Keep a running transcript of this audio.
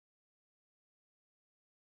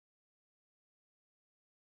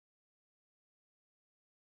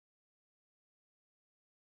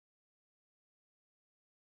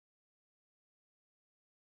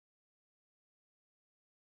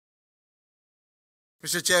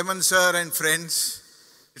Mr. Chairman, sir, and friends,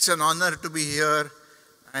 it's an honor to be here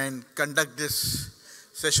and conduct this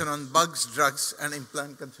session on bugs, drugs, and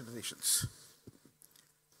implant considerations.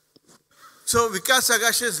 So, Vikas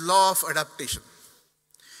Agashe's law of adaptation.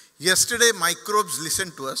 Yesterday, microbes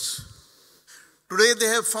listened to us. Today, they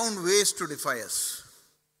have found ways to defy us.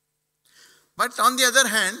 But on the other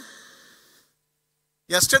hand,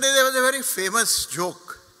 yesterday there was a very famous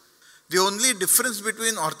joke. The only difference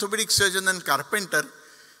between orthopedic surgeon and carpenter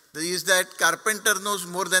is that carpenter knows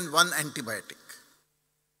more than one antibiotic.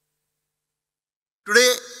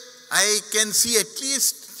 Today, I can see at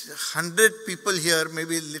least 100 people here,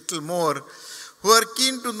 maybe a little more, who are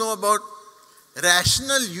keen to know about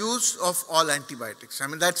rational use of all antibiotics. I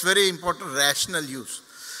mean, that's very important, rational use.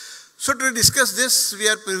 So to discuss this, we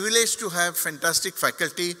are privileged to have fantastic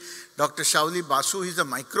faculty. Dr. Shaoli Basu, he's a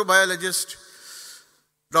microbiologist.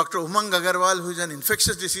 Dr. Umang Agrawal, who is an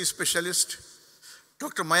infectious disease specialist.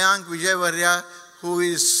 Dr. Mayank Vijayvargiya, who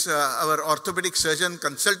is our orthopedic surgeon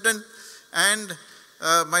consultant. And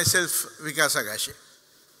myself, Vikas Agashe.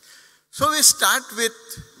 So we start with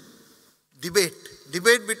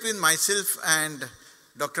debate between myself and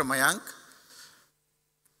Dr. Mayank.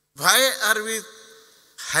 Why are we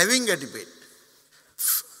having a debate?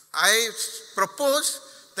 I propose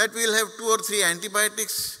that we will have 2 or 3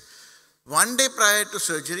 antibiotics one day prior to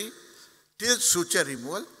surgery till suture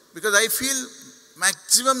removal, because I feel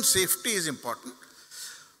maximum safety is important.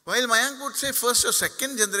 While Mayank would say first or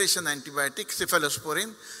second generation antibiotic,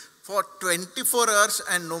 cephalosporin, for 24 hours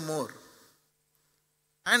and no more.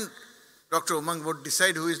 And Dr. Umang would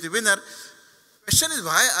decide who is the winner. Question is,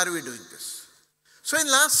 why are we doing this? So in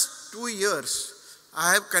last 2 years,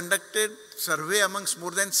 I have conducted survey amongst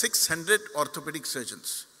more than 600 orthopedic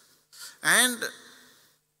surgeons. And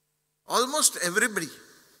almost everybody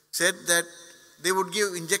said that they would give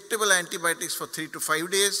injectable antibiotics for 3 to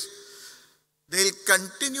 5 days. They'll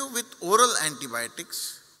continue with oral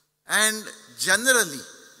antibiotics and generally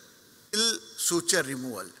till suture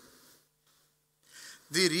removal.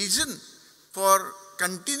 The reason for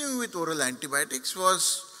continuing with oral antibiotics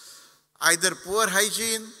was either poor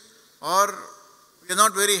hygiene or we are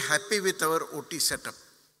not very happy with our OT setup.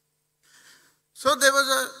 So there was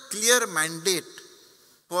a clear mandate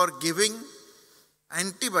for giving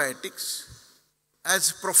antibiotics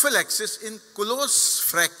as prophylaxis in close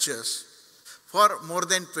fractures for more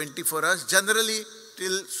than 24 hours, generally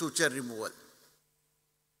till suture removal.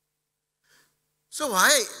 So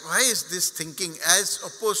why is this thinking as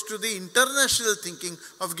opposed to the international thinking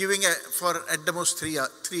of giving for at the most 3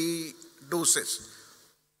 doses?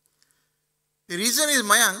 The reason is,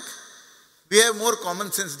 Mayank, we have more common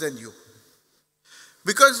sense than you.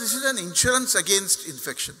 Because this is an insurance against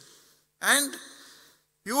infection. And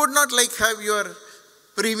you would not like have your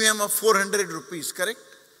premium of 400 rupees, correct?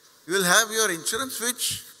 You will have your insurance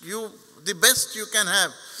which the best you can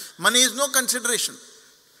have. Money is no consideration.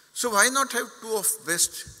 So why not have 2 of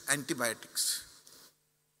best antibiotics?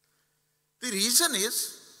 The reason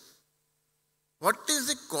is, what is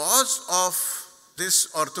the cause of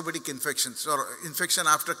this orthopedic infections or infection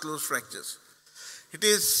after closed fractures? It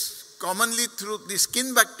is commonly through the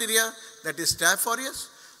skin bacteria, that is Staph aureus,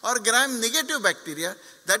 or gram-negative bacteria,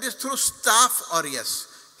 that is through Staph aureus,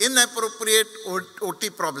 inappropriate OT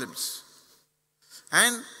problems.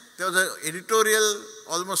 And there was an editorial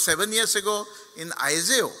almost 7 years ago in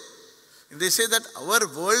ISAO. They say that our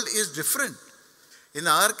world is different. In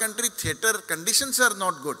our country, theatre conditions are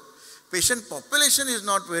not good. Patient population is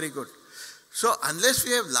not very good. So unless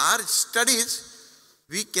we have large studies,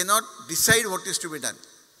 we cannot decide what is to be done.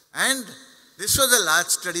 And this was a large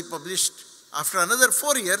study published after another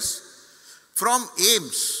 4 years from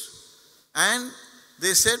AIMS. And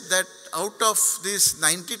they said that out of these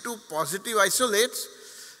 92 positive isolates,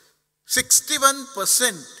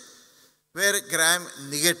 61% were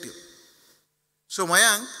gram-negative. So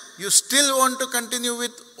Mayank, you still want to continue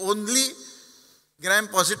with only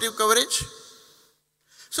gram-positive coverage?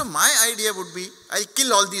 So my idea would be, I'll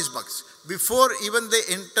kill all these bugs before even they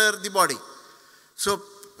enter the body. So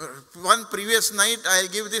one previous night, I'll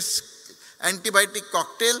give this antibiotic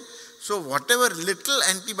cocktail. So whatever little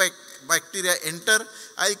antibacteria enter,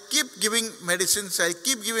 I'll keep giving medicines, I'll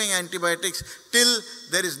keep giving antibiotics till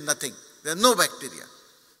there is nothing. There are no bacteria.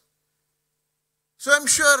 So I'm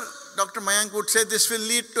sure Dr. Mayank would say this will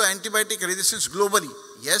lead to antibiotic resistance globally.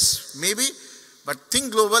 Yes, maybe, but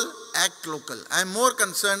think global, act local. I'm more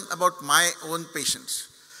concerned about my own patients.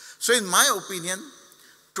 So in my opinion,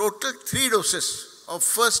 total 3 doses of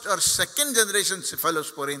first or second generation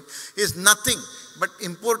cephalosporin is nothing but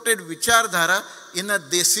imported vichardhara in a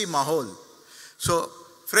desi mahol. So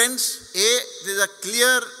Friends, there is a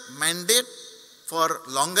clear mandate for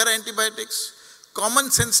longer antibiotics. Common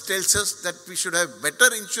sense tells us that we should have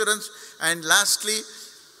better insurance. And lastly,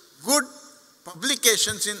 good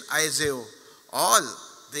publications in ISAO. All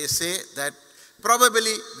they say that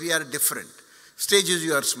probably we are different. Stage is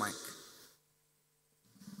yours, Mike.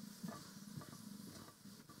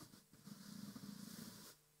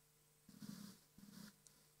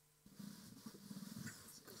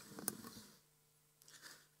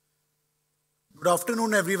 Good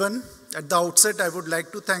afternoon, everyone. At the outset, I would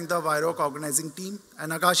like to thank the WIROC organizing team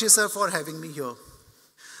and Agashe sir for having me here.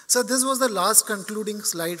 So this was the last concluding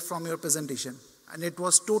slide from your presentation, and it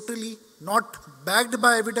was totally not backed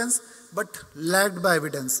by evidence, but lagged by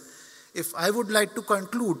evidence. If I would like to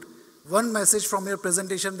conclude one message from your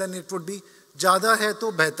presentation, then it would be, "Jada hai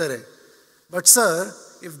to behtar hai." But sir,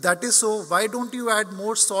 if that is so, why don't you add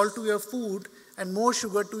more salt to your food and more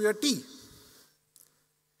sugar to your tea?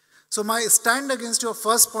 So my stand against your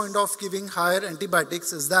first point of giving higher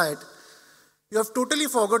antibiotics is that you have totally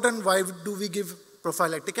forgotten why do we give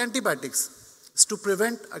prophylactic antibiotics. It's to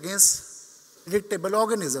prevent against predictable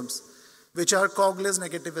organisms, which are Coagulase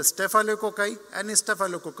negative Staphylococci and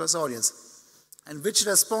Staphylococcus aureus, and which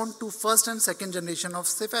respond to first and second generation of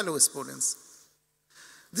cephalosporins.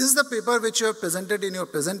 This is the paper which you have presented in your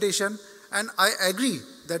presentation, and I agree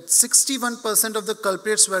that 61% of the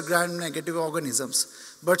culprits were gram-negative organisms.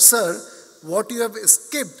 But sir, what you have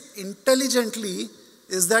skipped intelligently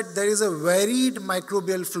is that there is a varied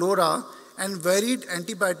microbial flora and varied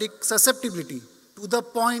antibiotic susceptibility, to the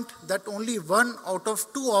point that only 1 out of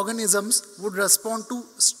 2 organisms would respond to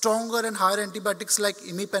stronger and higher antibiotics like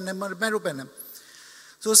imipenem or meropenem.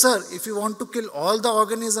 So sir, if you want to kill all the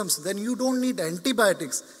organisms, then you don't need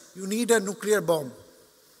antibiotics, you need a nuclear bomb.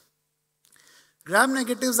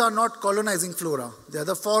 Gram-negatives are not colonizing flora. They are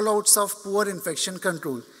the fallouts of poor infection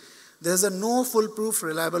control. There is a no foolproof,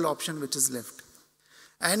 reliable option which is left.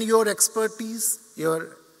 And your expertise,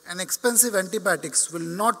 and expensive antibiotics will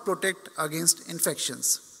not protect against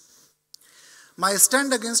infections. My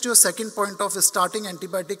stand against your second point of starting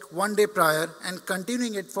antibiotic 1 day prior and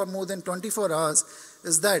continuing it for more than 24 hours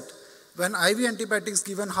is that when IV antibiotics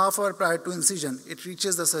given half hour prior to incision, it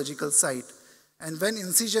reaches the surgical site. And when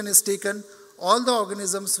incision is taken, all the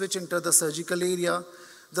organisms which enter the surgical area,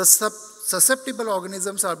 the susceptible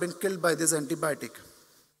organisms are being killed by this antibiotic.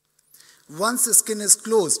 Once the skin is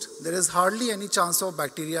closed, there is hardly any chance of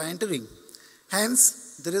bacteria entering.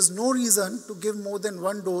 Hence, there is no reason to give more than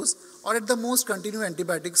 1 dose or at the most continue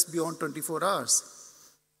antibiotics beyond 24 hours.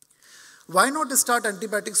 Why not start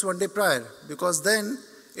antibiotics 1 day prior? Because then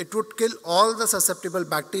it would kill all the susceptible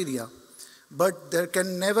bacteria. But there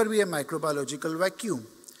can never be a microbiological vacuum.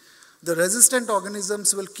 The resistant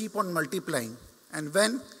organisms will keep on multiplying, and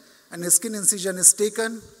when an skin incision is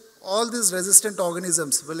taken, all these resistant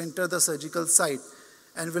organisms will enter the surgical site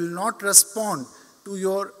and will not respond to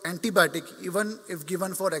your antibiotic even if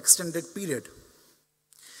given for extended period.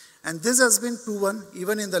 And this has been proven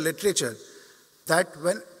even in the literature that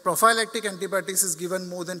when prophylactic antibiotics is given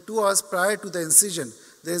more than 2 hours prior to the incision,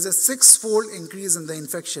 there is a 6-fold increase in the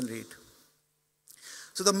infection rate.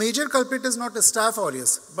 So the major culprit is not Staph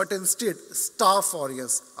aureus, but instead Staph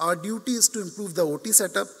aureus. Our duty is to improve the OT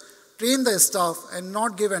setup, train the staff, and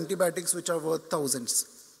not give antibiotics which are worth thousands.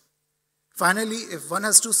 Finally, if one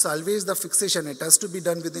has to salvage the fixation, it has to be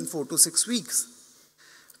done within 4 to 6 weeks.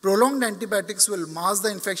 Prolonged antibiotics will mask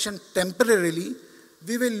the infection temporarily.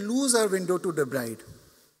 We will lose our window to debride.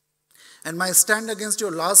 And my stand against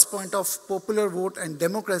your last point of popular vote and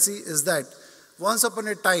democracy is that once upon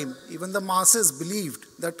a time, even the masses believed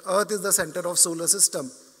that Earth is the center of solar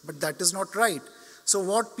system, but that is not right. So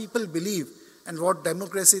what people believe and what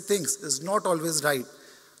democracy thinks is not always right.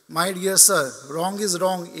 My dear sir, wrong is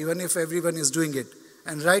wrong even if everyone is doing it,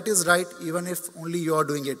 and right is right even if only you are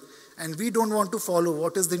doing it. And we don't want to follow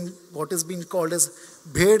what is being called as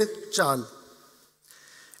Bhed Chal.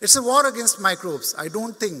 It's a war against microbes. I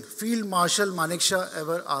don't think Field Marshal Manekshaw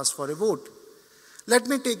ever asked for a vote. Let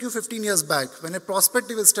me take you 15 years back when a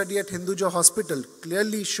prospective study at Hinduja Hospital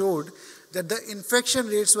clearly showed that the infection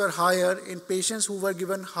rates were higher in patients who were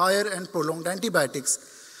given higher and prolonged antibiotics.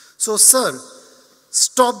 So sir,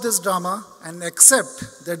 stop this drama and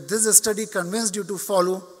accept that this study convinced you to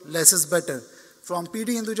follow less is better. From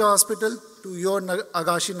PD Hinduja Hospital to your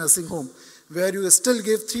Agashe nursing home, where you still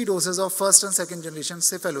give 3 doses of first and second generation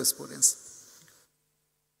cephalosporins.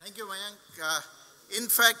 Thank you, Mayank. In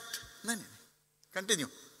fact, continue.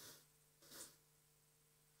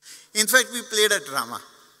 In fact, we played a drama.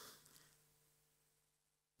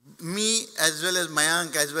 Me, as well as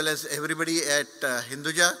Mayank, as well as everybody at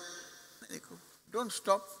Hinduja, Don't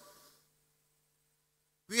stop.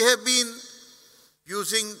 We have been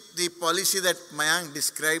using the policy that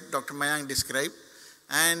Dr. Mayank described,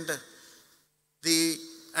 and the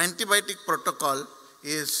antibiotic protocol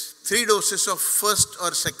is 3 doses of first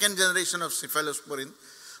or second generation of cephalosporin,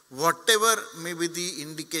 whatever may be the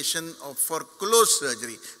indication for closed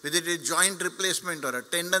surgery, whether it is joint replacement or a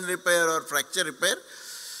tendon repair or fracture repair,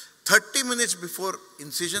 30 minutes before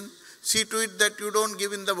incision. See to it that you don't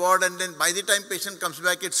give in the ward and then by the time patient comes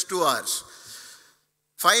back, it's 2 hours.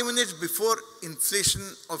 5 minutes before inflation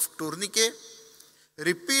of tourniquet.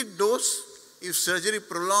 Repeat dose if surgery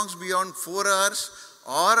prolongs beyond 4 hours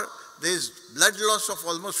or there is blood loss of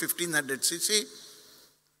almost 1500 cc,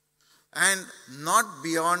 and not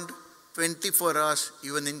beyond 24 hours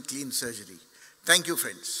even in clean surgery. Thank you,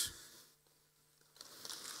 friends.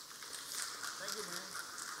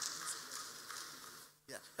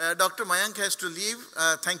 Dr. Mayank has to leave.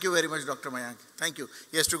 Thank you very much, Dr. Mayank. Thank you.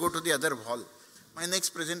 He has to go to the other hall. My next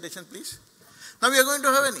presentation, please. Now we are going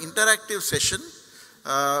to have an interactive session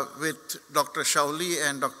with Dr. Shaoli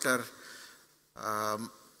and Dr.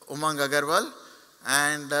 Umang Agrawal,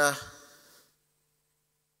 and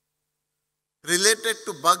related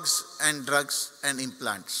to bugs and drugs and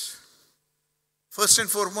implants. First and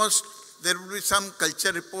foremost, there will be some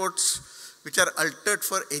culture reports which are altered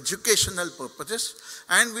for educational purposes,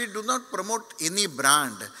 and we do not promote any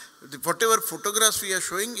brand. Whatever photographs we are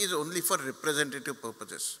showing is only for representative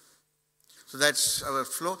purposes. So that's our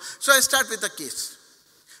flow. So I start with a case.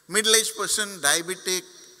 Middle-aged person, diabetic,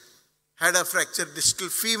 had a fractured distal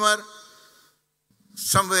femur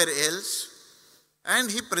somewhere else,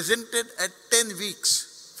 and he presented at 10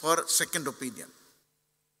 weeks for second opinion.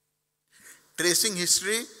 Tracing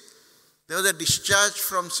history, there was a discharge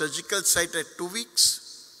from surgical site at 2 weeks.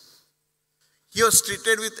 He was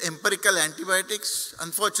treated with empirical antibiotics.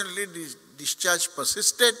 Unfortunately, the discharge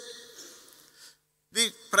persisted.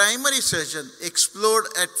 The primary surgeon explored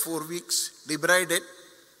at 4 weeks, debrided,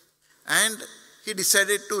 and he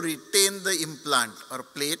decided to retain the implant or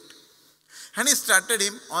plate, and he started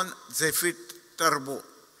him on Zephyr Turbo.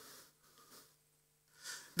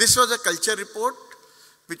 This was a culture report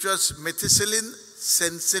which was methicillin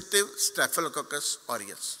sensitive Staphylococcus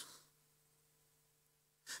aureus.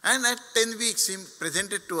 And at 10 weeks he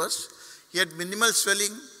presented to us. He had minimal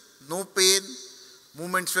swelling, no pain,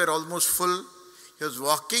 movements were almost full, he was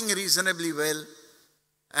walking reasonably well,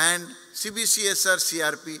 and CBCSR,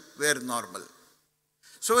 CRP were normal.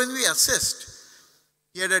 So when we assessed,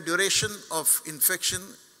 he had a duration of infection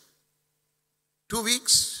 2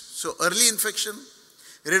 weeks, so early infection,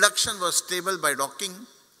 reduction was stable by docking,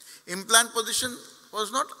 implant position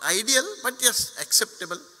was not ideal, but yes,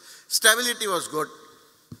 acceptable, stability was good,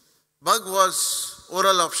 bug was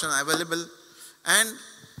oral option available, and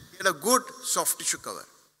he had a good soft tissue cover.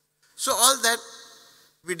 So all that,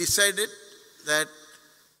 we decided that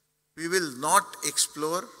we will not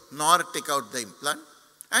explore nor take out the implant,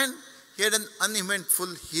 and he had an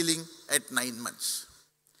uneventful healing at 9 months.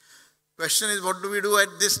 Question is, what do we do at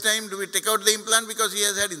this time? Do we take out the implant because he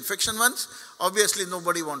has had infection once? Obviously,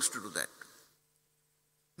 nobody wants to do that.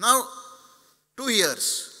 Now, 2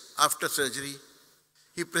 years after surgery,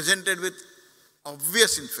 he presented with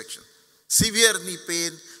obvious infection, severe knee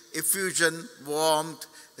pain, effusion, warmth,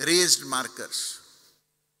 raised markers.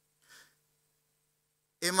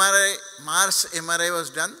 Mars MRI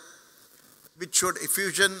was done, which showed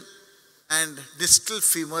effusion and distal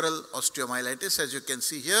femoral osteomyelitis, as you can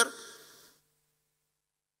see here.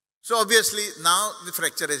 So obviously now the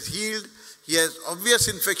fracture is healed, he has obvious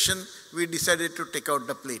infection, we decided to take out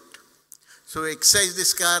the plate. So we excised the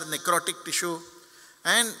scar, necrotic tissue,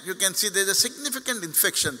 and you can see there is a significant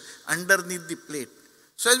infection underneath the plate.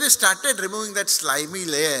 So as we started removing that slimy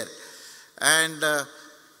layer and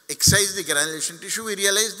excised the granulation tissue, we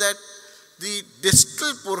realized that the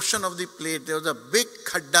distal portion of the plate, there was a big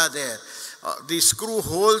khadda there. The screw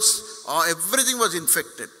holes, everything was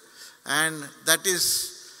infected, and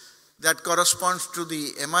that corresponds to the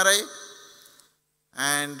MRI,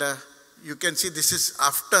 and you can see this is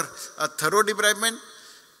after a thorough debridement.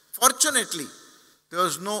 Fortunately, there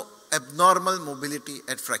was no abnormal mobility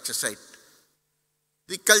at fracture site.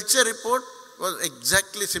 The culture report was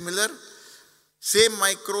exactly similar, same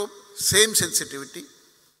microbe, same sensitivity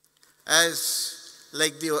as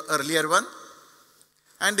like the earlier one,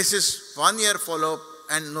 and this is 1 year follow-up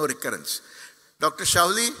and no recurrence. Dr.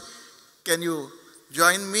 Shaoli, can you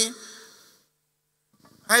join me?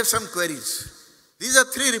 I have some queries. These are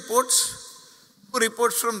 3 reports, 2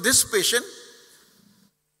 reports from this patient,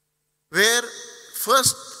 where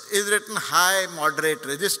first is written high, moderate,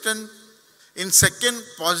 resistant, In second,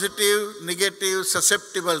 positive, negative,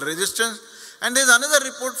 susceptible resistance. And there is another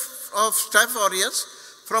report of Staph aureus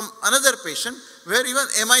from another patient where even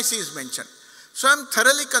MIC is mentioned. So I am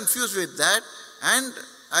thoroughly confused with that, and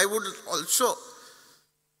I would also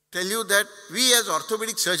tell you that we as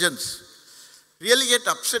orthopedic surgeons really get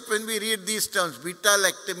upset when we read these terms.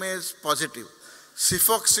 Beta-lactamase positive,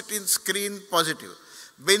 cefoxitin screen positive,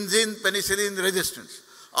 benzene penicillin resistance,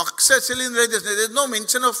 oxacillin resistance. There is no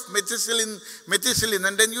mention of methicillin,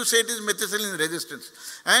 and then you say it is methicillin resistance.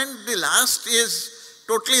 And the last is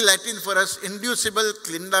totally Latin for us, inducible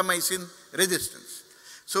clindamycin resistance.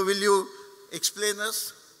 So will you explain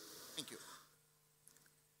us? Thank you.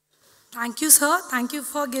 Thank you, sir. Thank you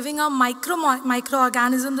for giving a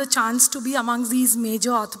microorganism the chance to be amongst these major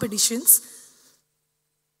orthopedicians.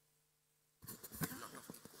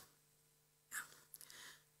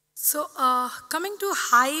 So coming to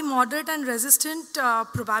high, moderate and resistant,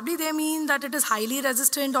 probably they mean that it is highly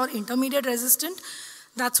resistant or intermediate resistant.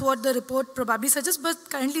 That's what the report probably suggests, but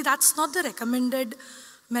currently that's not the recommended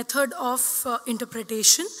method of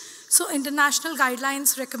interpretation. So international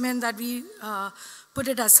guidelines recommend that we put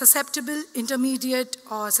it as susceptible, intermediate,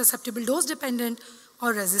 or susceptible dose dependent,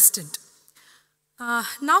 or resistant.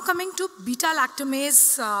 Now coming to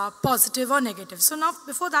beta-lactamase positive or negative. So now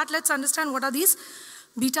before that, let's understand what are these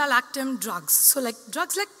beta-lactam drugs. So like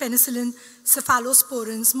drugs like penicillin,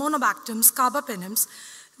 cephalosporins, monobactams, carbapenems,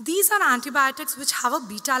 these are antibiotics which have a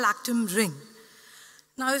beta-lactam ring.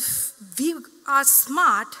 Now if we are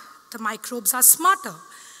smart, the microbes are smarter.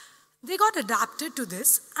 They got adapted to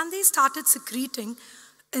this and they started secreting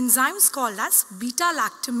enzymes called as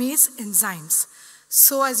beta-lactamase enzymes.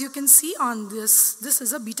 So as you can see on this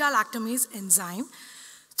is a beta-lactamase enzyme.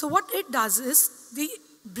 So what it does is they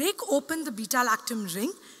break open the beta-lactam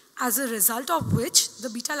ring, as a result of which the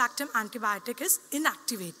beta-lactam antibiotic is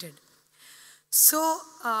inactivated. So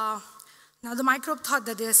now the microbe thought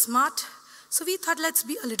that they are smart. So we thought let's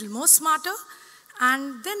be a little more smarter,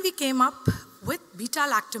 and then we came up with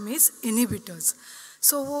beta-lactamase inhibitors.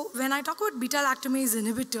 So when I talk about beta-lactamase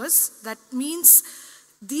inhibitors, that means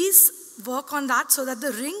these work on that so that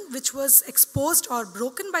the ring which was exposed or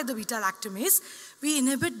broken by the beta-lactamase, we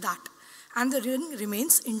inhibit that and the ring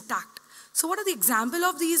remains intact. So what are the example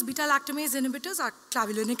of these beta-lactamase inhibitors? Are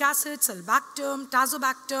clavulanic acid, sulbactam,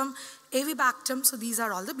 tazobactam, avibactam. So these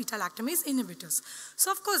are all the beta-lactamase inhibitors.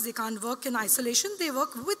 So of course they can't work in isolation, they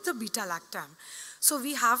work with the beta-lactam. So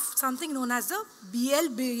we have something known as the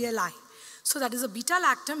BL-BLI. So that is a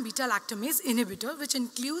beta-lactam, beta-lactamase inhibitor, which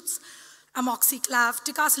includes amoxiclav,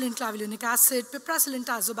 ticagrelin clavulanic acid, piperacillin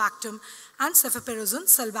tazobactam, and cefoperazone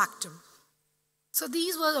sulbactam. So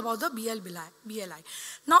these were about the BL-BLI.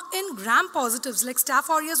 Now in gram-positives like Staph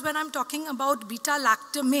aureus, when I'm talking about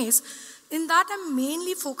beta-lactamase, in that I'm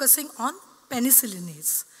mainly focusing on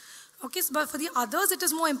penicillinase. Okay, so, but for the others it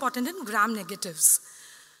is more important in gram-negatives.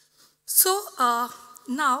 So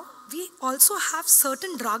now we also have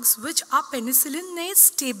certain drugs which are penicillinase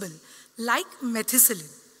stable, like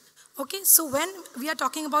methicillin. Okay, so when we are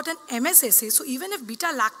talking about an MSSA, so even if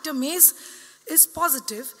beta-lactamase is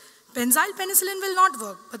positive, benzyl penicillin will not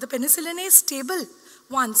work, but the penicillinase stable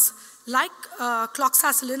ones like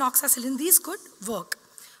cloxacillin, oxacillin, these could work.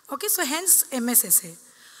 Okay, so hence MSSA.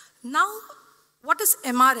 Now, what is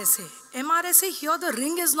MRSA? MRSA, here the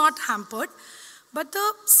ring is not hampered, but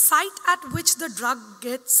the site at which the drug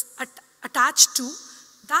gets attached to,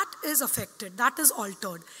 that is affected, that is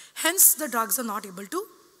altered. Hence, the drugs are not able to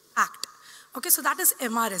act. Okay, so that is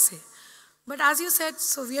MRSA. But as you said,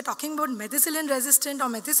 so we are talking about methicillin resistant or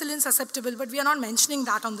methicillin susceptible, but we are not mentioning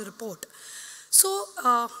that on the report. So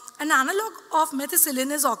an analog of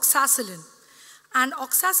methicillin is oxacillin. And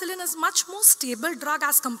oxacillin is much more stable drug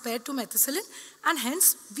as compared to methicillin, and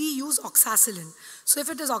hence we use oxacillin. So if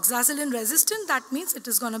it is oxacillin resistant, that means it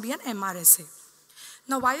is going to be an MRSA.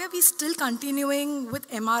 Now why are we still continuing with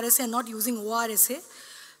MRSA and not using ORSA?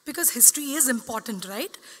 Because history is important,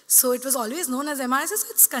 right? So it was always known as MRSA, so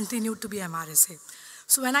it's continued to be MRSA.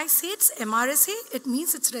 So when I say it's MRSA, it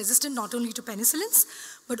means it's resistant not only to penicillins,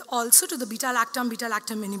 but also to the beta-lactam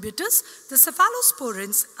inhibitors, the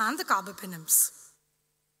cephalosporins, and the carbapenems.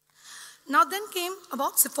 Now then came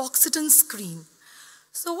about cefoxitin screen.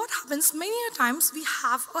 So what happens, many a times we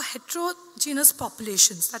have a heterogeneous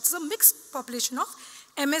populations. That's a mixed population of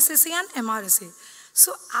MSSA and MRSA.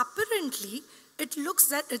 So apparently, it looks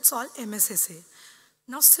that it's all MSSA.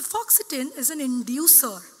 Now, cefoxitin is an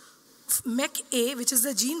inducer of MEK-A, which is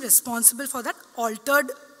the gene responsible for that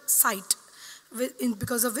altered site,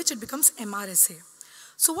 because of which it becomes MRSA.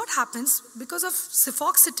 So what happens, because of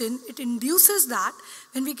cefoxitin, it induces that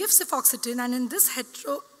when we give cefoxitin, and in this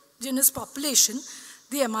heterogeneous population,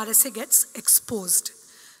 the MRSA gets exposed.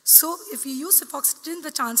 So if you use cefoxitin,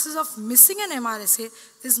 the chances of missing an MRSA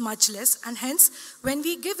is much less, and hence when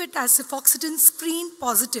we give it as cefoxitin screen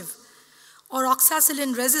positive or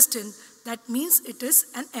oxacillin resistant, that means it is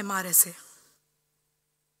an MRSA.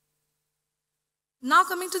 Now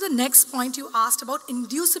coming to the next point, you asked about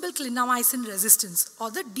inducible clindamycin resistance,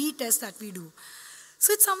 or the D test that we do.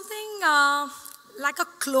 So it's something like a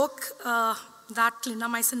cloak that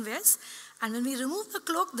clindamycin wears, and when we remove the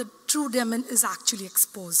cloak, the true demon is actually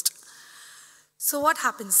exposed. So what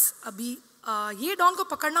happens? अभी ये don को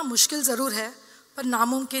पकड़ना मुश्किल ज़रूर है, पर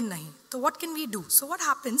नामुमकिन नहीं. So what can we do? So what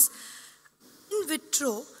happens? In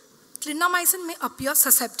vitro, clindamycin may appear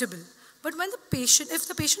susceptible, but when if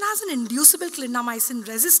the patient has an inducible clindamycin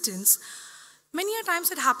resistance, many a times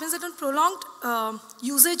it happens that on prolonged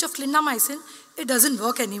usage of clindamycin, it doesn't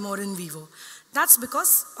work anymore in vivo. That's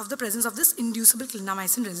because of the presence of this inducible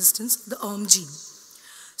clindamycin resistance, the gene.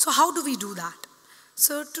 So how do we do that?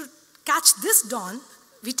 So to catch this don,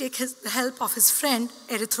 we take the help of his friend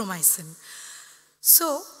erythromycin.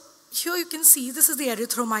 So here you can see this is the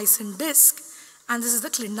erythromycin disc, and this is the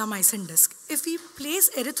clindamycin disc. If we place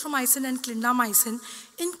erythromycin and clindamycin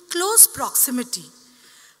in close proximity,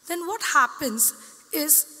 then what happens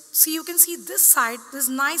is, see, you can see this side, this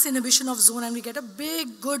nice inhibition of zone, and we get a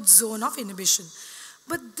big, good zone of inhibition.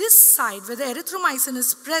 But this side, where the erythromycin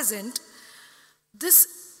is present, this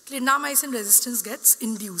clindamycin resistance gets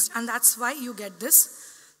induced, and that's why you get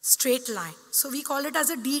this straight line. So we call it as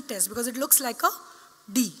a D test because it looks like a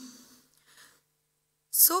D.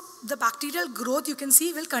 So the bacterial growth, you can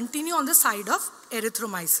see, will continue on the side of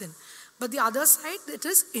erythromycin, but the other side, it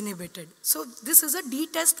is inhibited. So this is a D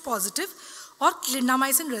test positive, or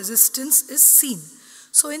clindamycin resistance is seen.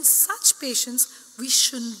 So in such patients, we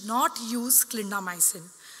should not use clindamycin.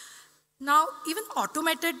 Now, even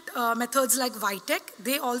automated methods like Vitek,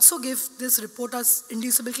 they also give this report as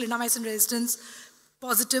inducible clindamycin resistance,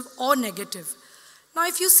 positive or negative. Now,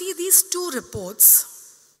 if you see these two reports,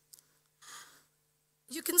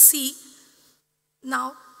 you can see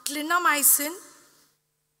now clindamycin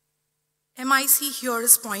MIC here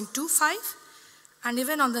is 0.25, and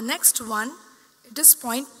even on the next one, it is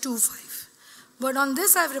 0.25. But on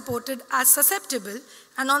this I've reported as susceptible,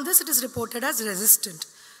 and on this it is reported as resistant.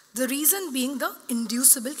 The reason being the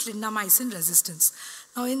inducible clindamycin resistance.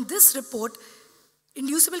 Now in this report,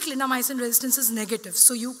 inducible clindamycin resistance is negative.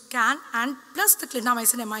 So you can, and plus the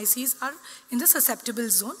clindamycin MICs are in the susceptible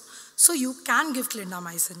zone, so you can give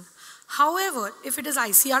clindamycin. However, if it is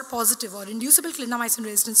ICR positive or inducible clindamycin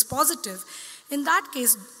resistance positive, in that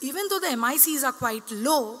case, even though the MICs are quite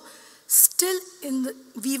low, still in the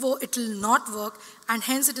vivo it will not work, and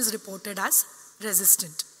hence it is reported as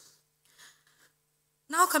resistant.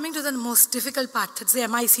 Now coming to the most difficult part, that's the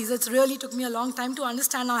MICs. It really took me a long time to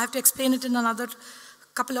understand. Now I have to explain it in another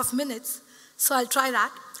couple of minutes, so I'll try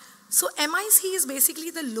that. So MIC is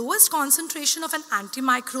basically the lowest concentration of an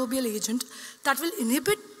antimicrobial agent that will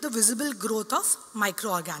inhibit the visible growth of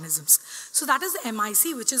microorganisms. So that is the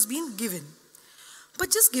MIC which has been given. But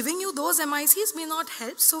just giving you those MICs may not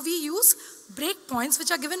help, so we use breakpoints which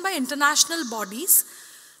are given by international bodies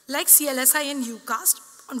like CLSI and UCAST,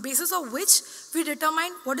 on basis of which we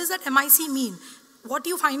determine what does that MIC mean. What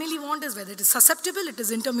you finally want is whether it is susceptible, it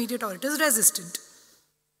is intermediate, or it is resistant.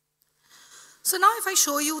 So now if I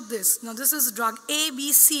show you this, now this is drug A,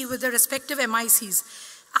 B, C with the respective MICs.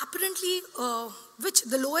 Apparently,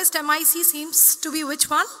 the lowest MIC seems to be which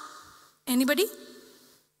one? Anybody?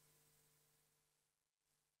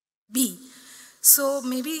 B. So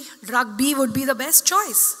maybe drug B would be the best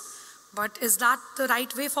choice. But is that the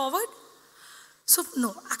right way forward? So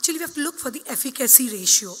no, actually we have to look for the efficacy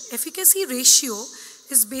ratio. Efficacy ratio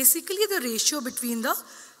is basically the ratio between the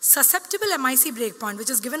susceptible MIC breakpoint, which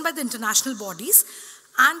is given by the international bodies,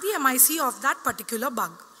 and the MIC of that particular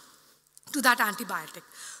bug to that antibiotic.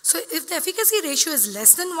 So if the efficacy ratio is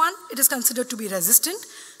less than 1, it is considered to be resistant,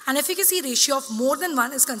 and efficacy ratio of more than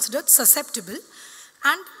 1 is considered susceptible,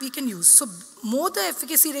 and we can use. So more the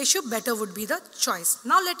efficacy ratio, better would be the choice.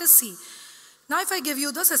 Now let us see. Now if I give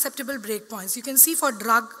you the susceptible breakpoints, you can see for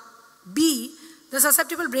drug B, the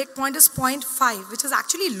susceptible breakpoint is 0.5, which is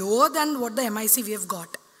actually lower than what the MIC we have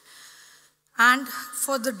got. And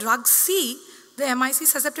for the drug C, the MIC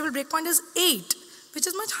susceptible breakpoint is 8, which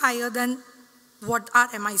is much higher than what our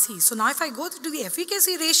MIC is. So now if I go to the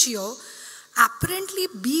efficacy ratio, apparently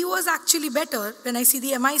B was actually better when I see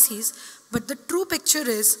the MICs, but the true picture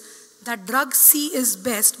is that drug C is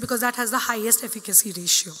best because that has the highest efficacy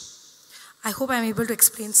ratio. I hope I'm able to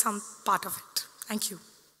explain some part of it. Thank you.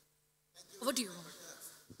 Over to you.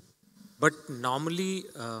 But normally,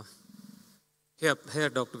 here,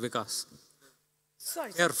 Dr. Vikas.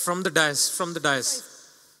 Sorry. Here, from the dais.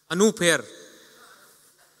 Anup here.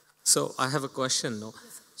 So I have a question, no?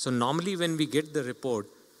 So normally when we get the report,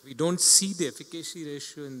 we don't see the efficacy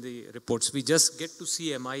ratio in the reports. We just get to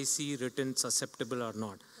see MIC written susceptible or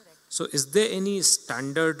not. Correct. So is there any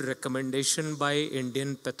standard recommendation by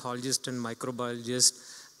Indian pathologists and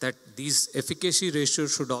microbiologists that these efficacy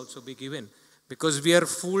ratios should also be given? Because we are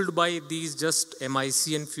fooled by these just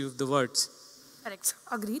MIC and few of the words. Correct.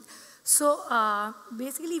 Agreed. So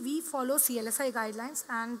basically we follow CLSI guidelines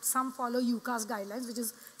and some follow UCAST guidelines, which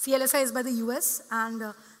is CLSI is by the US and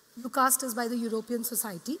UCAST is by the European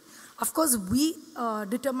Society. Of course, we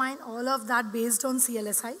determine all of that based on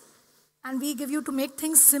CLSI, and we give you, to make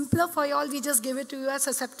things simpler for you all, we just give it to you as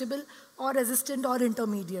susceptible or resistant or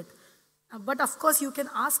intermediate. But of course, you can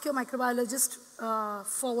ask your microbiologist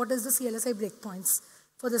for what is the CLSI breakpoints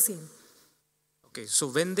for the same. Okay, so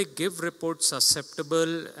when they give reports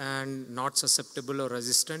susceptible and not susceptible or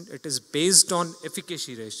resistant, it is based on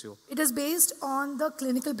efficacy ratio. It is based on the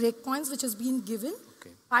clinical breakpoints which has been given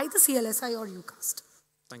by the CLSI or UCAST.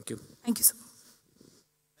 Thank you. Thank you, sir.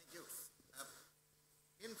 Thank you.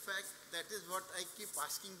 In fact, that is what I keep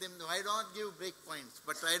asking them. Why don't give breakpoints?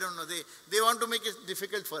 But I don't know. They want to make it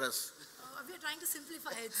difficult for us. We are trying to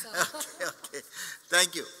simplify it, sir. Okay.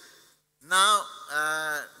 Thank you. Now,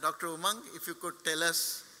 Dr. Umang, if you could tell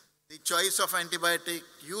us the choice of antibiotic,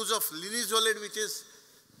 use of linezolid, which is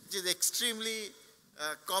extremely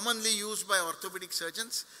commonly used by orthopedic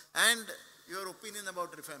surgeons, and your opinion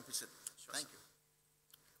about rifampicin. Thank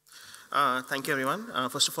you. Thank you, everyone.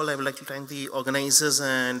 First of all, I would like to thank the organizers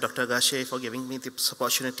and Dr. Agashe for giving me this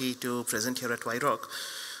opportunity to present here at WIROC.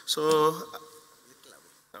 So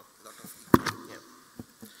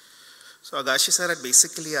Agashe sir had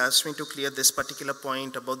basically asked me to clear this particular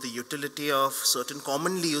point about the utility of certain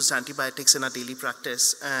commonly used antibiotics in our daily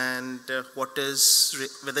practice and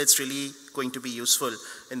whether it's really going to be useful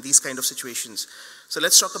in these kind of situations. So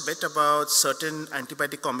let's talk a bit about certain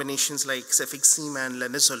antibiotic combinations like cefixime and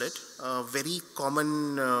linezolid, a very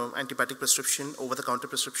common antibiotic prescription, over-the-counter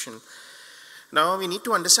prescription. Now we need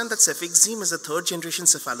to understand that cefixime is a third generation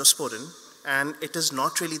cephalosporin, and it is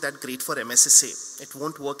not really that great for MSSA. It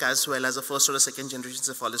won't work as well as a first or a second generation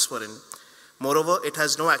cephalosporin. Moreover, it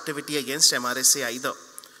has no activity against MRSA either.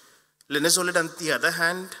 Linezolid, on the other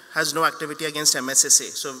hand, has no activity against MSSA.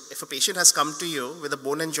 So if a patient has come to you with a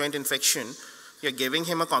bone and joint infection, you're giving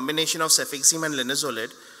him a combination of cefixime and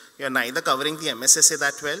linezolid, you're neither covering the MSSA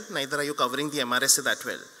that well, neither are you covering the MRSA that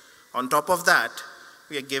well. On top of that,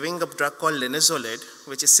 we are giving a drug called linezolid,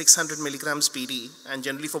 which is 600 milligrams BD, and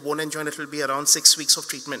generally for bone and joint it will be around 6 weeks of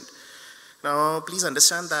treatment. Now, please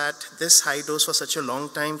understand that this high dose for such a long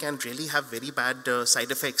time can really have very bad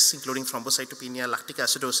side effects, including thrombocytopenia, lactic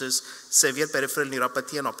acidosis, severe peripheral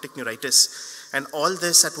neuropathy, and optic neuritis. And all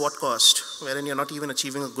this at what cost? Wherein you're not even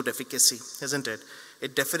achieving a good efficacy, isn't it?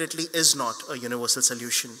 It definitely is not a universal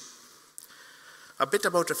solution. A bit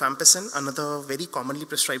about rifampicin, another very commonly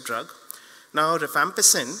prescribed drug. Now,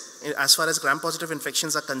 rifampicin, as far as gram-positive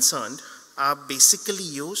infections are concerned, are basically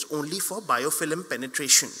used only for biofilm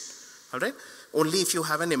penetration, all right? Only if you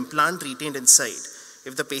have an implant retained inside.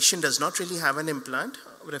 If the patient does not really have an implant,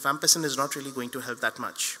 rifampicin is not really going to help that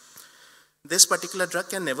much. This particular drug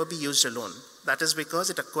can never be used alone. That is because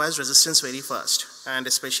it acquires resistance very fast, and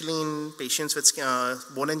especially in patients with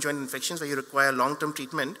bone and joint infections where you require long-term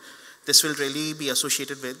treatment, this will really be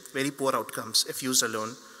associated with very poor outcomes if used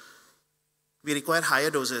alone. We require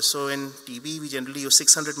higher doses. So in TB, we generally use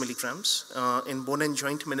 600 milligrams. In bone and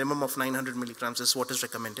joint, minimum of 900 milligrams is what is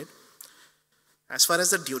recommended. As far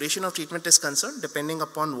as the duration of treatment is concerned, depending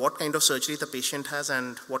upon what kind of surgery the patient has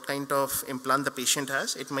and what kind of implant the patient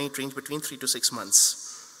has, it might range between 3 to 6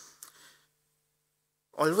 months.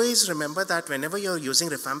 Always remember that whenever you're using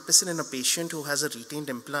rifampicin in a patient who has a retained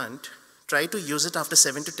implant, try to use it after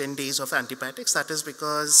 7 to 10 days of antibiotics. That is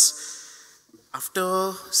because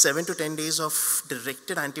after 7 to 10 days of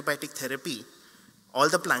directed antibiotic therapy, all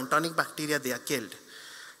the planktonic bacteria, they are killed.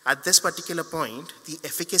 At this particular point, the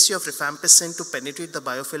efficacy of rifampicin to penetrate the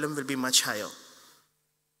biofilm will be much higher.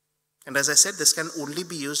 And as I said, this can only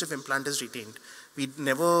be used if implant is retained. We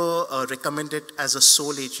never recommend it as a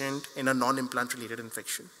sole agent in a non-implant related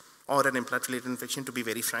infection or an implant related infection, to be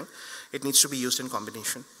very frank. It needs to be used in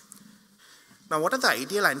combination. Now, what are the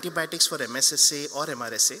ideal antibiotics for MSSA or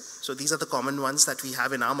MRSA? So these are the common ones that we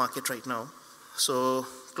have in our market right now. So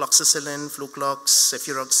cloxacillin, fluclox,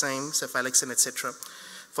 cefuroxime, cefalexin, etc.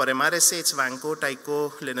 For MRSA, it's vanco, tyco,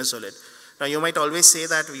 linezolid. Now, you might always say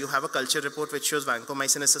that you have a culture report which shows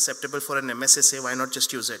vancomycin is susceptible for an MSSA, why not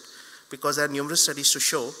just use it? because there are numerous studies to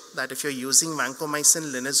show that if you're using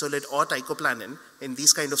vancomycin, linezolid, or teicoplanin in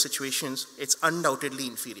these kind of situations, it's undoubtedly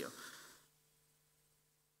inferior.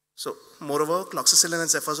 So, moreover, cloxacillin and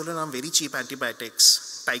cefazolin are very cheap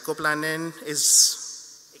antibiotics. Teicoplanin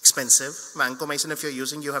is expensive. Vancomycin, if you're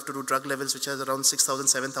using, you have to do drug levels which are around 6,000,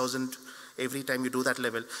 7,000 every time you do that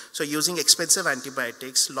level. So, using expensive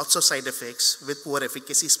antibiotics, lots of side effects with poor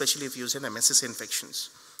efficacy, especially if used in MSS infections.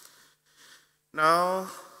 Now,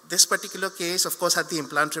 this particular case, of course, had the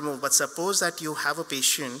implant removed, but suppose that you have a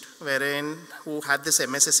patient who had this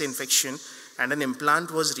MSS infection and an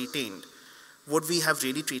implant was retained. Would we have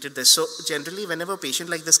really treated this? So generally, whenever a patient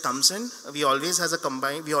like this comes in, we always have a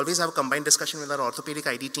combined discussion with our orthopedic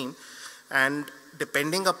ID team, and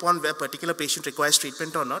depending upon where a particular patient requires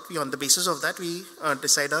treatment or not, on the basis of that, we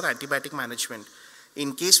decide our antibiotic management.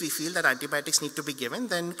 In case we feel that antibiotics need to be given,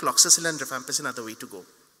 then cloxacillin and rifampicin are the way to go.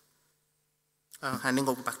 Handing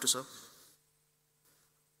over back to sir.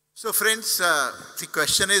 So friends, the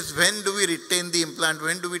question is, when do we retain the implant?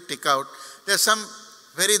 When do we take out? There are some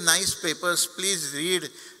very nice papers. Please read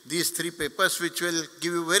these 3 papers, which will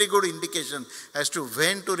give you very good indication as to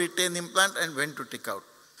when to retain implant and when to take out,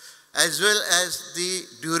 as well as the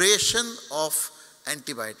duration of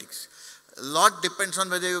antibiotics. A lot depends on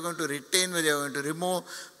whether you're going to retain, whether you're going to remove,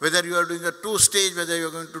 whether you are doing a 2-stage, whether you're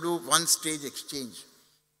going to do 1-stage exchange.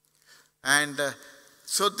 And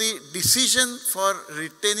so the decision for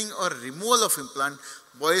retaining or removal of implant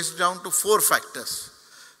boils down to 4 factors.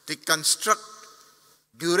 The construct,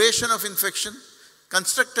 duration of infection.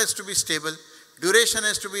 Construct has to be stable. Duration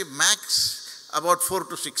has to be max about 4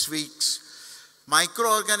 to 6 weeks.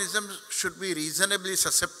 Microorganisms should be reasonably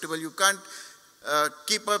susceptible. You can't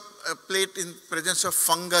keep a plate in presence of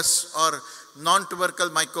fungus or non-tubercle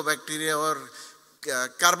mycobacteria or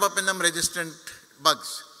carbapenem resistant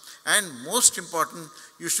bugs. And most important,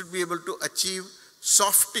 you should be able to achieve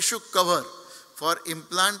soft tissue cover for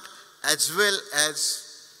implant as well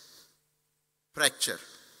as fracture.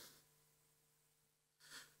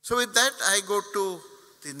 So with that, I go to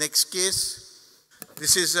the next case.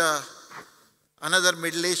 This is another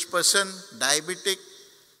middle-aged person, diabetic,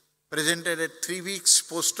 presented at 3 weeks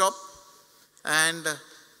post-op, and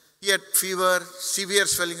he had fever, severe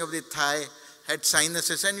swelling of the thigh, had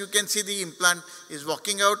sinuses, and you can see the implant is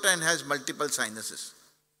walking out and has multiple sinuses.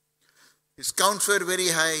 His counts were very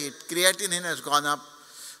high, creatinine has gone up,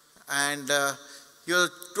 and he was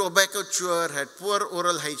tobacco chewer, had poor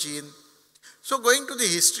oral hygiene. So going to the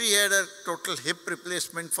history, he had a total hip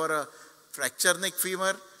replacement for a fracture neck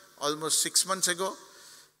femur almost 6 months ago.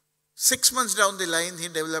 6 months down the line, he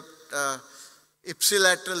developed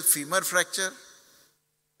ipsilateral femur fracture,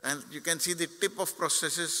 and you can see the tip of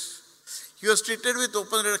prosthesis. He was treated with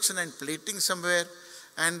open reduction and plating somewhere,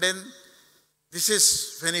 and then this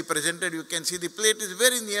is when he presented. You can see the plate is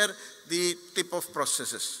very near the tip of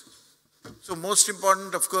prosthesis. So most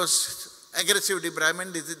important, of course, aggressive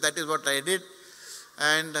debridement. That is what I did,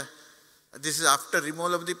 and this is after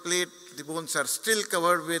removal of the plate. The bones are still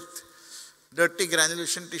covered with dirty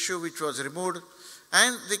granulation tissue which was removed,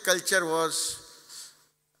 and the culture was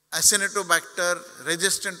Acinetobacter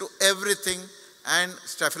resistant to everything, and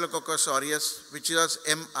Staphylococcus aureus, which was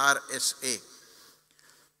MRSA.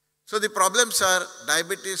 So the problems are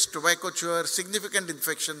diabetes, tobacco chewer, significant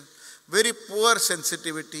infection, very poor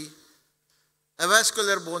sensitivity,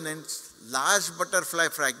 avascular bone ends, large butterfly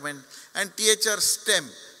fragment, and THR stem,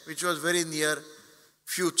 which was very near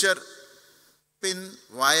future pin,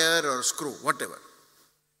 wire or screw, whatever.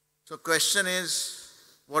 So question is,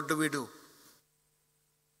 what do we do?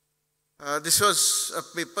 This was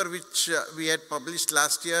a paper which we had published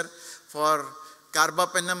last year for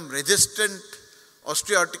carbapenem resistant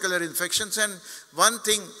osteoarticular infections, and one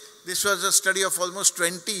thing, this was a study of almost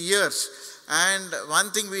 20 years, and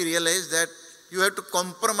one thing we realized that you have to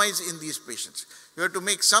compromise in these patients. You have to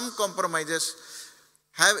make some compromises,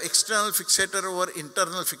 have external fixator over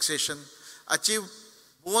internal fixation, achieve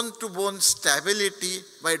bone-to-bone stability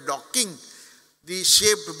by docking the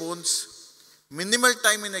shaped bones, minimal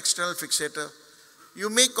time in external fixator. You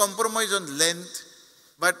may compromise on length,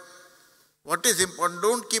 but what is important,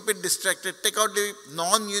 don't keep it distracted. Take out the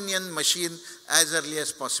non-union machine as early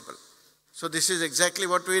as possible. So this is exactly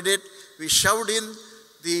what we did. We shoved in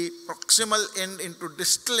the proximal end into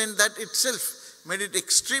distal end. That itself made it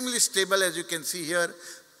extremely stable, as you can see here.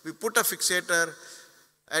 We put a fixator.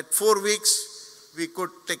 At 4 weeks, we could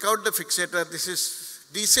take out the fixator. This is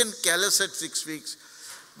decent callus at 6 weeks.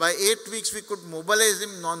 By 8 weeks, we could mobilize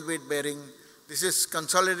him non-weight bearing. This is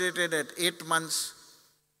consolidated at 8 months.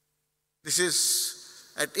 This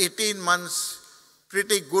is at 18 months,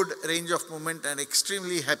 pretty good range of movement and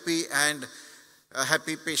extremely happy and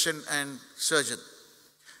happy patient and surgeon.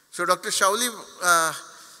 So Dr. Shaoli,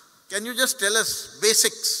 can you just tell us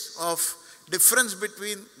basics of difference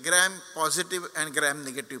between gram-positive and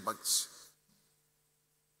gram-negative bugs?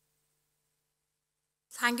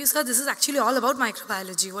 Thank you, sir. This is actually all about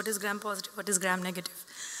microbiology. What is gram-positive? What is gram-negative?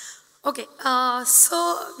 Okay,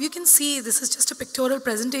 so you can see this is just a pictorial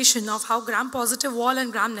presentation of how gram-positive wall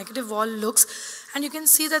and gram-negative wall looks, and you can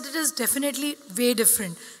see that it is definitely way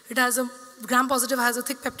different. It has a gram-positive has a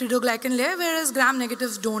thick peptidoglycan layer, whereas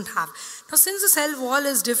gram-negatives don't have. Now, since the cell wall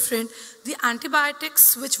is different, the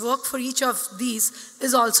antibiotics which work for each of these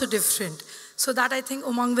is also different. So that I think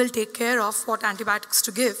Umang will take care of what antibiotics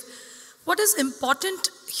to give. What is important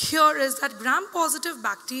here is that gram-positive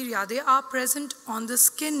bacteria, they are present on the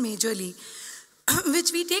skin majorly,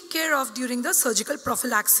 which we take care of during the surgical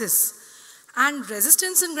prophylaxis. And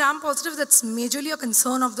resistance in gram-positive, that's majorly a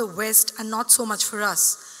concern of the West and not so much for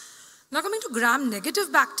us. Now coming to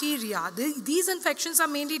gram-negative bacteria, these infections are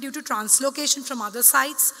mainly due to translocation from other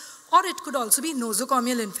sites, or it could also be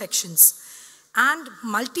nosocomial infections. And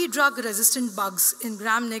multi-drug resistant bugs in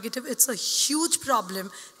gram-negative, it's a huge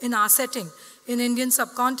problem in our setting in Indian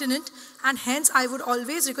subcontinent, and hence I would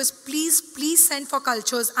always request, please send for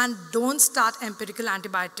cultures and don't start empirical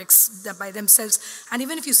antibiotics by themselves. And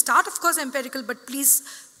even if you start, of course, empirical, but please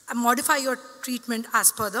modify your treatment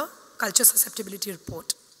as per the culture susceptibility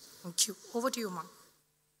report. Thank you. Over to you, Umang.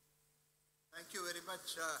 Thank you very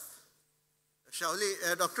much.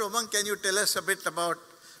 Shaoli, Dr. Umang, can you tell us a bit about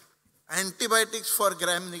antibiotics for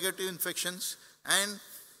gram-negative infections and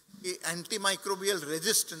the antimicrobial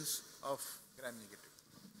resistance of gram-negative?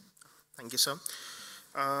 Thank you, sir.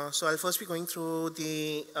 So I'll first be going through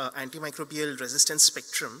the antimicrobial resistance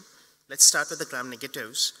spectrum. Let's start with the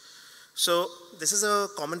gram-negatives. So this is a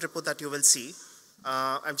common report that you will see.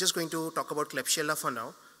 I'm just going to talk about Klebsiella for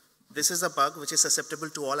now. This is a bug which is susceptible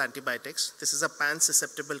to all antibiotics. This is a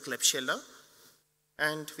pan-susceptible Klebsiella,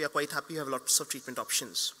 and we are quite happy you have lots of treatment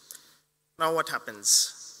options. Now what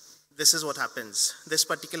happens? This is what happens. This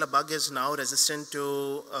particular bug is now resistant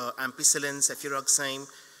to ampicillin, cefuroxime,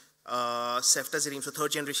 ceftazidime, so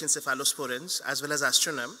third generation cephalosporins, as well as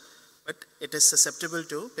astronome, but it is susceptible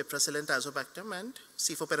to piperacillin, tazobactam, and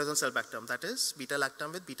cefoperazone sulbactam, that is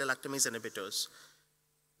beta-lactam with beta-lactamase inhibitors.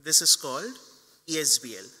 This is called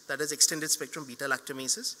ESBL, that is extended spectrum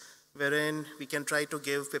beta-lactamases, wherein we can try to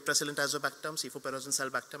give piperacillin, tazobactam, cefoperazone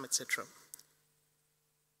sulbactam, etc.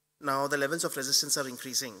 Now the levels of resistance are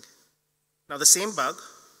increasing. Now the same bug,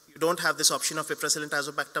 you don't have this option of piperacillin,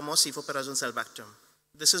 tazobactam or cefoperazone sulbactam.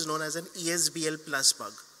 This is known as an ESBL plus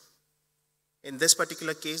bug. In this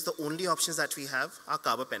particular case, the only options that we have are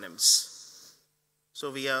carbapenems.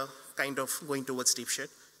 So we are kind of going towards deep shit.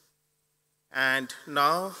 And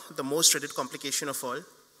now the most dreaded complication of all,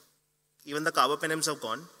 even the carbapenems are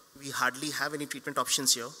gone. We hardly have any treatment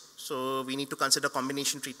options here. So we need to consider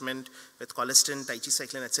combination treatment with colistin,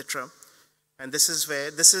 tigecycline, etc. And this is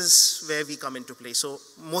where we come into play. So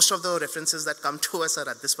most of the references that come to us are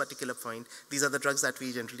at this particular point. These are the drugs that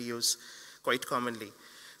we generally use quite commonly.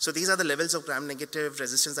 So these are the levels of gram-negative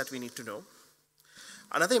resistance that we need to know.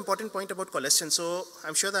 Another important point about colistin, so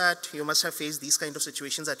I'm sure that you must have faced these kind of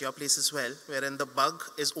situations at your place as well, wherein the bug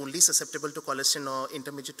is only susceptible to colistin or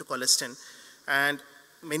intermediate to colistin. And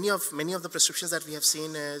many of the prescriptions that we have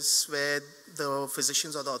seen is where the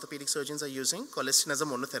physicians or the orthopedic surgeons are using colistin as a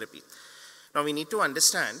monotherapy. Now we need to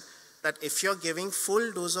understand that if you're giving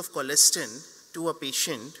full dose of colistin to a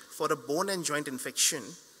patient for a bone and joint infection,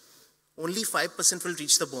 only 5% will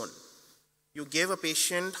reach the bone. You give a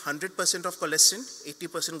patient 100% of colistin,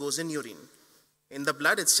 80% goes in urine. In the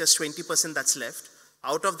blood, it's just 20% that's left.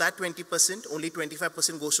 Out of that 20%, only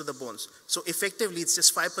 25% goes to the bones. So effectively, it's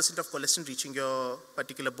just 5% of colistin reaching your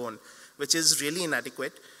particular bone, which is really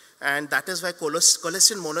inadequate. And that is why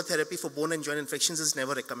colistin monotherapy for bone and joint infections is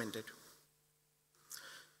never recommended.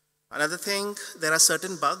 Another thing, there are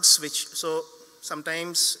certain bugs which, so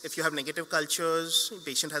sometimes if you have negative cultures,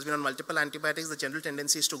 patient has been on multiple antibiotics, the general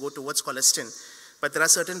tendency is to go towards colistin. But there are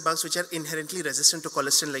certain bugs which are inherently resistant to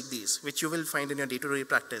colistin like these, which you will find in your day-to-day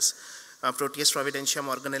practice. Proteus providentia,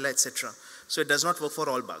 Morganella, etc. So it does not work for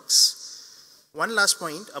all bugs. One last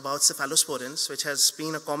point about cephalosporins, which has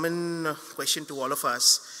been a common question to all of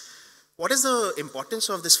us. What is the importance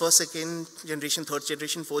of this first, second generation, third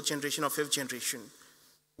generation, fourth generation, or fifth generation?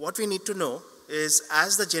 What we need to know is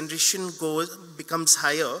as the generation becomes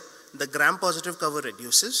higher, the gram-positive cover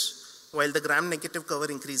reduces, while the gram-negative cover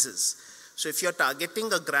increases. So if you're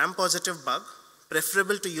targeting a gram-positive bug,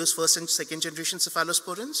 preferable to use first and second generation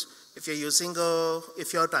cephalosporins.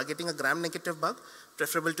 If you're targeting a gram-negative bug,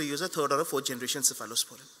 preferable to use a third or a fourth generation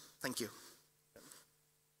cephalosporin. Thank you.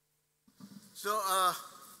 So,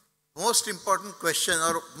 most important question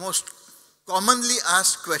or most commonly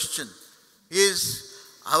asked question is,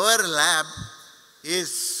 our lab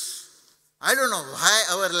is, I don't know why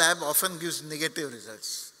our lab often gives negative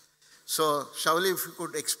results. So, Shaoli, if you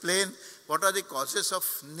could explain what are the causes of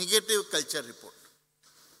negative culture report?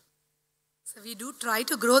 So we do try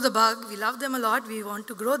to grow the bug. We love them a lot. We want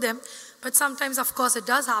to grow them. But sometimes, of course, it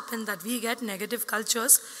does happen that we get negative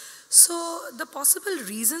cultures. So the possible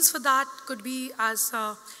reasons for that could be as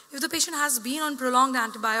if the patient has been on prolonged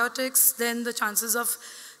antibiotics, then the chances of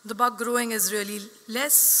the bug growing is really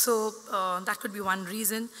less. So that could be one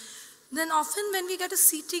reason. Then often when we get a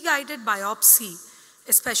CT-guided biopsy,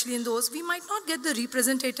 especially in those, we might not get the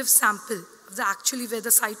representative sample of actually where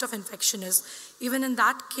the site of infection is. Even in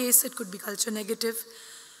that case, it could be culture negative.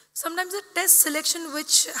 Sometimes the test selection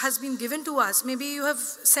which has been given to us, maybe you have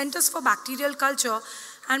sent us for bacterial culture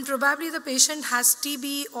and probably the patient has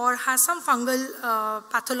TB or has some fungal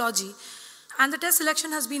pathology and the test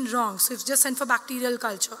selection has been wrong. So it's just sent for bacterial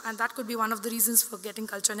culture and that could be one of the reasons for getting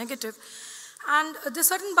culture negative. And there are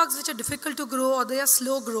certain bugs which are difficult to grow or they are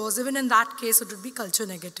slow growers. Even in that case, it would be culture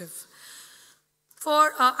negative.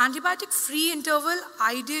 For antibiotic-free interval,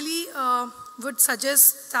 ideally would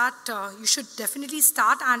suggest that you should definitely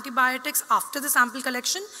start antibiotics after the sample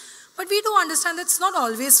collection, but we do understand that it's not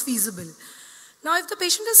always feasible. Now, if the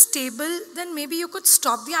patient is stable, then maybe you could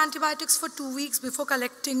stop the antibiotics for 2 weeks before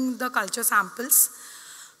collecting the culture samples.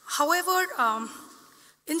 However,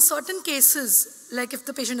 in certain cases, like if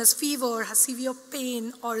the patient has fever, has severe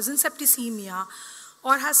pain, or is in septicemia,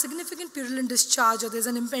 or has significant purulent discharge, or there's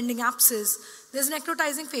an impending abscess, there's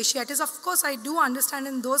necrotizing fasciitis, of course, I do understand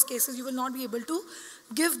in those cases you will not be able to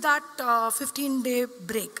give that 15-day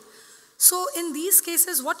break. So in these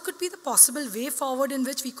cases, what could be the possible way forward in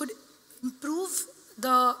which we could improve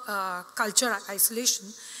the culture isolation?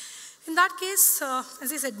 In that case,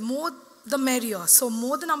 as I said, more the merrier. So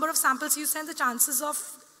more the number of samples you send, the chances of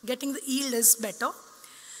getting the yield is better.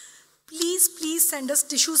 Please send us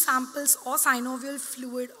tissue samples or synovial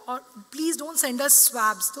fluid, or please don't send us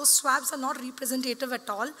swabs. Those swabs are not representative at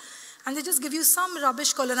all and they just give you some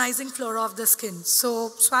rubbish colonizing flora of the skin. So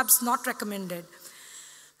swabs not recommended.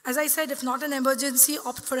 As I said, if not an emergency,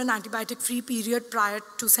 opt for an antibiotic-free period prior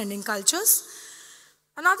to sending cultures.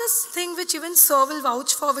 Another thing which even SIR will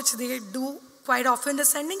vouch for, which they do quite often, is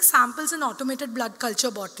sending samples in automated blood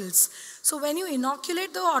culture bottles. So when you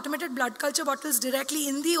inoculate the automated blood culture bottles directly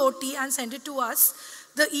in the OT and send it to us,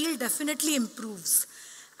 the yield definitely improves.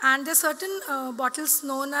 And there are certain bottles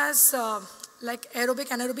known as like aerobic,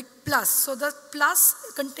 anaerobic plus. So the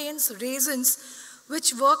plus contains resins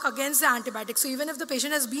which work against the antibiotics. So even if the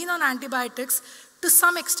patient has been on antibiotics, to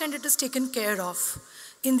some extent it is taken care of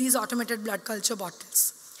in these automated blood culture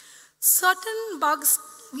bottles. Certain bugs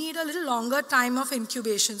need a little longer time of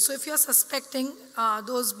incubation. So if you're suspecting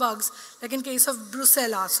those bugs, like in case of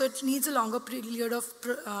brucella, so it needs a longer period of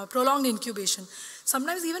prolonged incubation.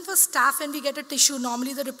 Sometimes even for staph, when we get a tissue,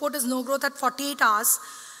 normally the report is no growth at 48 hours,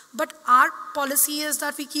 but our policy is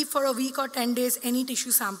that we keep for a week or 10 days any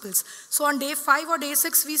tissue samples. So on day 5 or day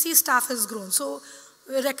 6, we see staph has grown. So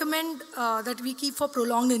we recommend that we keep for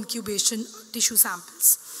prolonged incubation tissue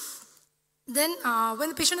samples. Then when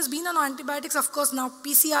the patient has been on antibiotics, of course, now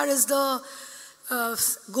PCR is the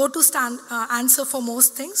go-to answer for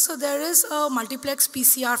most things. So there is a multiplex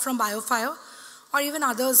PCR from BioFire, or even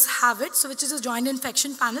others have it, so which is a joint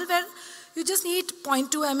infection panel where you just need 0.2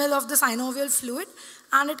 ml of the synovial fluid,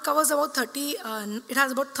 and it covers about it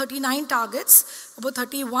has about 39 targets, about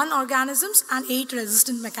 31 organisms, and 8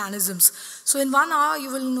 resistant mechanisms. So in 1 hour, you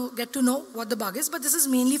will get to know what the bug is, but this is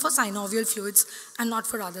mainly for synovial fluids and not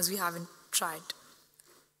for others. We haven't tried.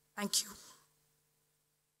 Thank you.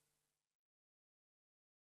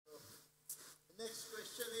 The next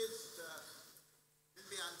question will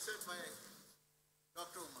be answered by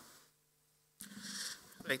Dr. Umang.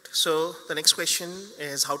 Right, so the next question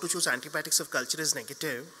is how to choose antibiotics if culture is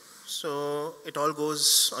negative. So it all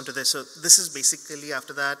goes onto this. So this is basically,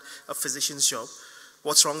 after that, a physician's job.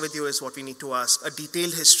 What's wrong with you is what we need to ask. A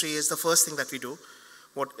detailed history is the first thing that we do.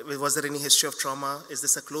 Was there any history of trauma? Is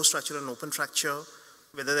this a closed fracture or an open fracture?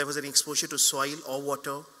 Whether there was any exposure to soil or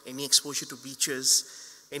water, any exposure to beaches,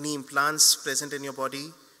 any implants present in your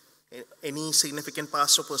body, any significant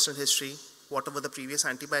past or personal history, what were the previous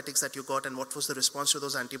antibiotics that you got and what was the response to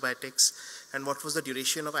those antibiotics, and what was the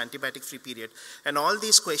duration of antibiotic-free period. And all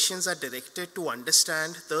these questions are directed to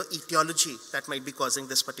understand the etiology that might be causing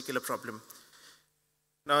this particular problem.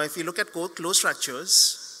 Now, if you look at closed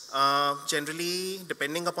fractures, generally,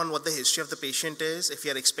 depending upon what the history of the patient is, if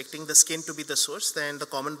you are expecting the skin to be the source, then the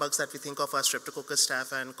common bugs that we think of are Streptococcus,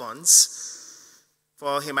 Staph, and cons.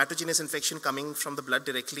 For hematogenous infection coming from the blood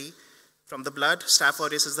directly, from the blood, Staph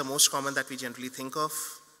aureus is the most common that we generally think of.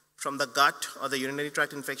 From the gut or the urinary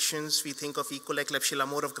tract infections, we think of E. coli, Klebsiella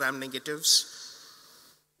more of gram negatives.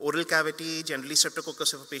 Oral cavity, generally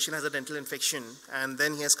Streptococcus if a patient has a dental infection and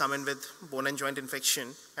then he has come in with bone and joint infection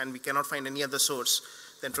and we cannot find any other source,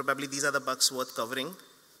 then probably these are the bugs worth covering.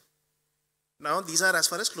 Now, these are as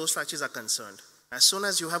far as closed fractures are concerned. As soon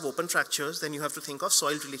as you have open fractures, then you have to think of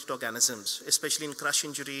soil-related organisms, especially in crush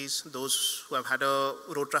injuries, those who have had a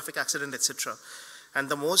road traffic accident, etc. And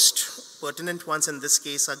the most pertinent ones in this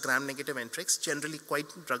case are gram-negative enterics, generally quite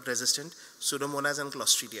drug-resistant, Pseudomonas and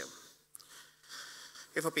Clostridium.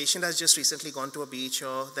 If a patient has just recently gone to a beach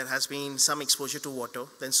or there has been some exposure to water,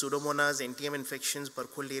 then Pseudomonas, NTM infections,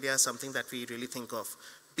 Burkholderia is something that we really think of.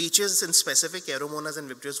 Beaches in specific, Aeromonas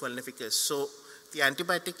and Vibrio vulnificus. So the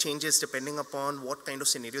antibiotic changes depending upon what kind of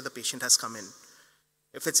scenario the patient has come in.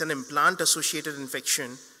 If it's an implant-associated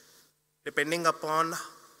infection, depending upon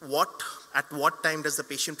at what time does the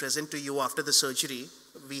patient present to you after the surgery,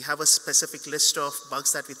 we have a specific list of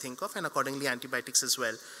bugs that we think of and accordingly antibiotics as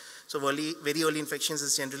well. So very early infections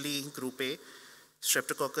is generally group A.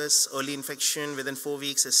 Streptococcus, early infection within 4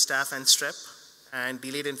 weeks is staph and strep. And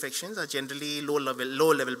delayed infections are generally low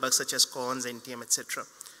level bugs such as cons, NTM, etc.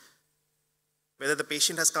 Whether the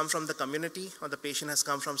patient has come from the community or the patient has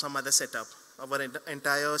come from some other setup, our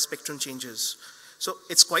entire spectrum changes. So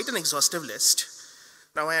it's quite an exhaustive list.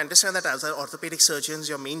 Now I understand that as orthopedic surgeons,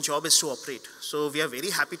 your main job is to operate. So we are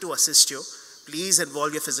very happy to assist you. Please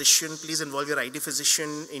involve your physician, please involve your ID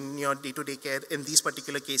physician in your day-to-day care in these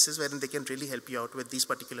particular cases wherein they can really help you out with these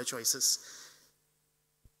particular choices.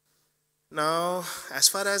 Now, as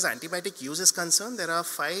far as antibiotic use is concerned, there are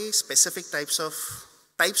 5 specific types of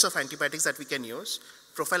antibiotics that we can use.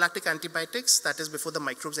 Prophylactic antibiotics, that is before the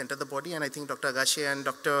microbes enter the body, and I think Dr. Agashe and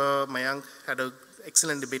Dr. Mayank had an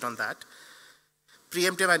excellent debate on that.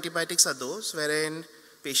 Preemptive antibiotics are those wherein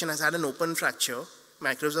patient has had an open fracture,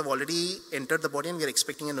 microbes have already entered the body and we are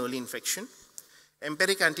expecting an early infection.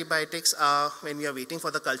 Empiric antibiotics are when we are waiting for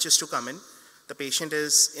the cultures to come in, the patient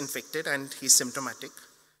is infected and he's symptomatic.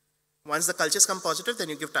 Once the cultures come positive, then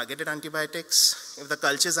you give targeted antibiotics. If the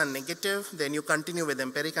cultures are negative, then you continue with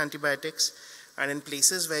empiric antibiotics. And in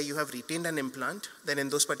places where you have retained an implant, then in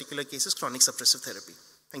those particular cases, chronic suppressive therapy.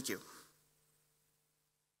 Thank you.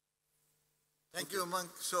 Thank you, Umang.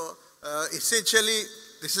 So essentially,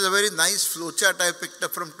 this is a very nice flowchart I picked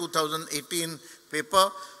up from 2018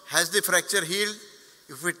 paper. Has the fracture healed?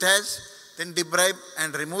 If it has, then debride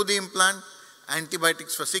and remove the implant.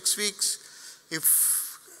 Antibiotics for 6 weeks. If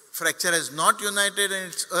fracture has not united and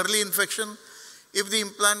it's early infection, if the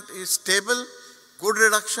implant is stable, good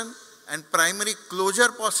reduction and primary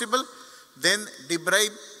closure possible, then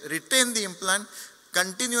debride, retain the implant,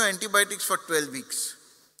 continue antibiotics for 12 weeks.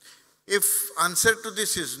 If answer to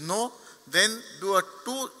this is no, then do a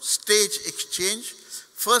 2-stage exchange.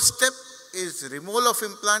 First step is removal of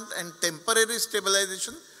implant and temporary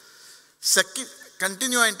stabilization. Second,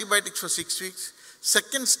 continue antibiotics for 6 weeks.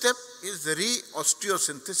 Second step is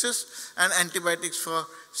re-osteosynthesis and antibiotics for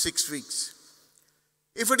 6 weeks.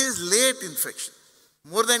 If it is late infection,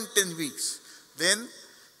 more than 10 weeks, then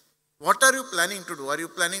what are you planning to do? Are you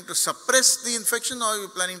planning to suppress the infection or are you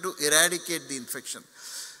planning to eradicate the infection?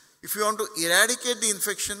 If you want to eradicate the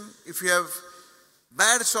infection, if you have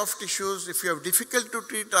bad soft tissues, if you have difficult to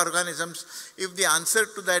treat organisms, if the answer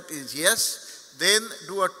to that is yes, then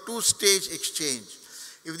do a 2-stage exchange.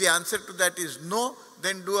 If the answer to that is no,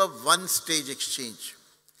 then do a 1-stage exchange.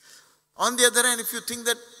 On the other hand, if you think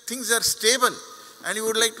that things are stable and you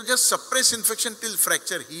would like to just suppress infection till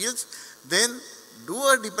fracture heals, then do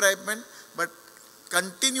a debridement, but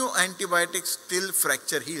continue antibiotics till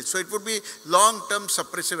fracture heals. So it would be long-term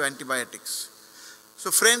suppressive antibiotics.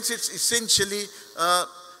 So friends, it's essentially a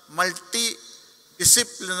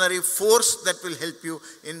multidisciplinary force that will help you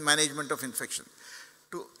in management of infection.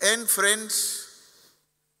 To end, friends,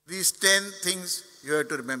 these 10 things you have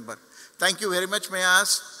to remember. Thank you very much. May I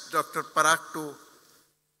ask Dr. Parag to...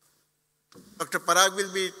 Dr. Parag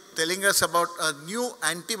will be telling us about a new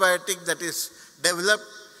antibiotic that is developed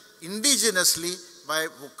indigenously by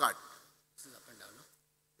WOCAT.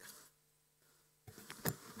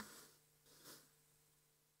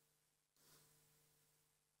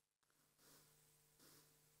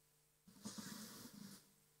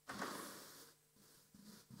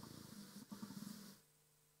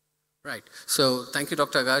 Right. So thank you,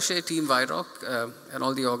 Dr. Agashe, Team WIROC, and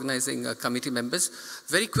all the organizing committee members.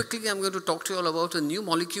 Very quickly, I'm going to talk to you all about a new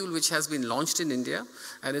molecule which has been launched in India,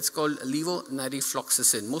 and it's called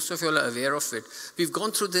levonadifloxacin. Most of you all are aware of it. We've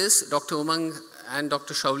gone through this. Dr. Umang and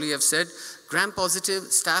Dr. Shaoli have said gram-positive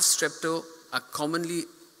staph strepto are commonly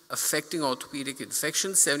affecting orthopedic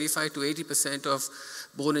infections. 75 to 80% of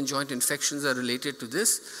bone and joint infections are related to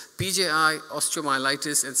this. PJI,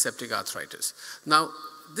 osteomyelitis, and septic arthritis. Now,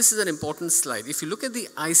 this is an important slide. If you look at the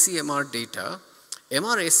ICMR data,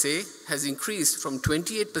 MRSA has increased from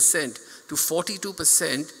 28% to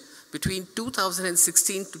 42% between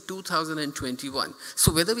 2016 to 2021.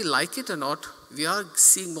 So whether we like it or not, we are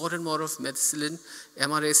seeing more and more of methicillin,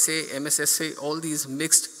 MRSA, MSSA, all these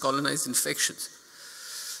mixed colonized infections.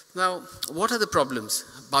 Now, what are the problems?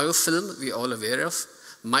 Biofilm, we are all aware of.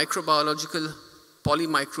 Microbiological,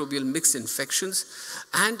 polymicrobial mixed infections.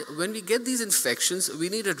 And when we get these infections, we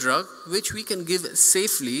need a drug which we can give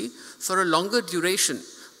safely for a longer duration,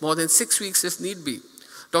 more than 6 weeks if need be.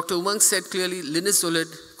 Dr. Umang said clearly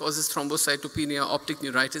linezolid causes thrombocytopenia, optic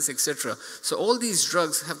neuritis, etc. So all these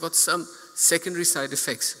drugs have got some secondary side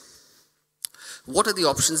effects. What are the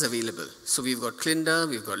options available? So we've got Clinda,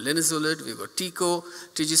 we've got linezolid, we've got Tico,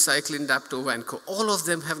 tigecycline, Dapto, Vanco. All of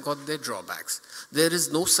them have got their drawbacks. There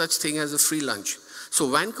is no such thing as a free lunch. So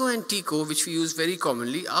Vanco and Tico, which we use very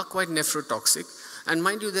commonly, are quite nephrotoxic. And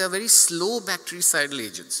mind you, they are very slow bactericidal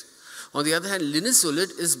agents. On the other hand,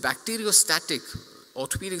 linezolid is bacteriostatic.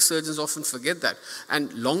 Orthopedic surgeons often forget that.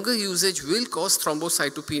 And longer usage will cause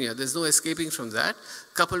thrombocytopenia. There's no escaping from that,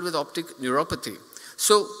 coupled with optic neuropathy.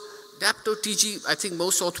 So Dapto, TG, I think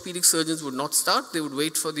most orthopedic surgeons would not start. They would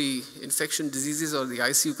wait for the infection diseases or the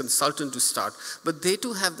ICU consultant to start. But they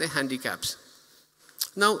too have their handicaps.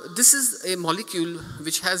 Now, this is a molecule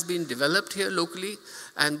which has been developed here locally,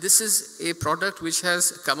 and this is a product which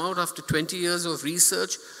has come out after 20 years of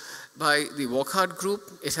research by the Wokhart Group.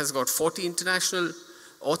 It has got 40 international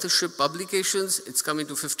authorship publications. It's come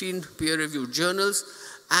into 15 peer-reviewed journals,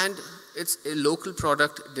 and it's a local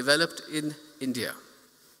product developed in India.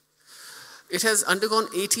 It has undergone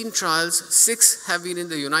 18 trials, 6 have been in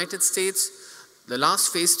the United States. The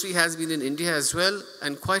last phase 3 has been in India as well,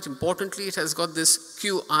 and quite importantly, it has got this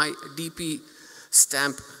QIDP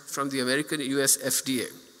stamp from the American US FDA.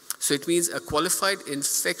 So it means a qualified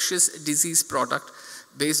infectious disease product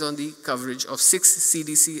based on the coverage of 6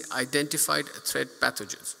 CDC identified threat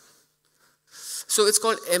pathogens. So it's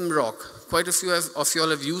called EMROK. Quite a few of you all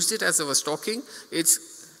have used it as I was talking. It's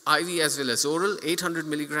IV as well as oral, 800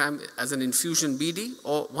 milligram as an infusion BD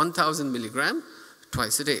or 1000 milligram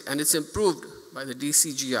twice a day. And it's improved by the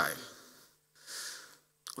DCGI.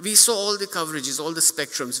 We saw all the coverages, all the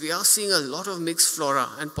spectrums. We are seeing a lot of mixed flora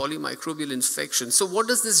and polymicrobial infections. So what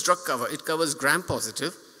does this drug cover? It covers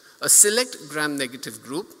gram-positive, a select gram-negative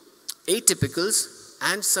group, atypicals,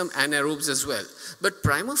 and some anaerobes as well. But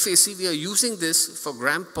prima facie, we are using this for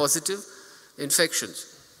gram-positive infections.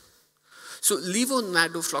 So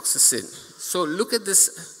levonadifloxacin. So look at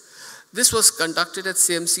this. This was conducted at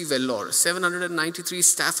CMC Vellore, 793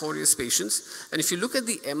 staph aureus patients. And if you look at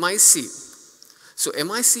the MIC, so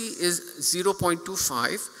MIC is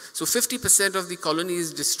 0.25. So 50% of the colony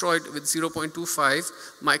is destroyed with 0.25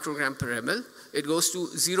 microgram per ml. It goes to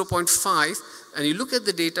 0.5. And you look at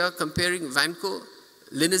the data comparing Vanco,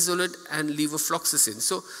 linezolid, and levofloxacin.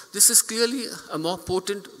 So this is clearly a more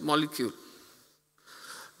potent molecule.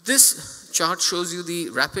 This chart shows you the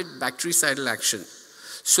rapid bactericidal action.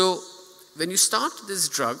 So when you start this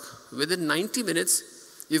drug, within 90 minutes,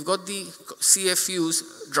 you've got the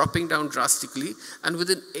CFUs dropping down drastically, and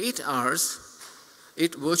within 8 hours,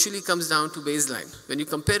 it virtually comes down to baseline. When you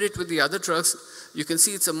compare it with the other drugs, you can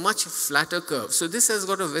see it's a much flatter curve. So this has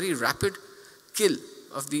got a very rapid kill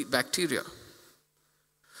of the bacteria.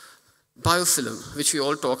 Biofilm, which we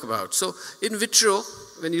all talk about. So in vitro,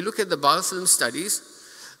 when you look at the biofilm studies,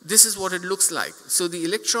 this is what it looks like. So the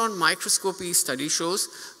electron microscopy study shows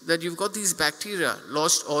that you've got these bacteria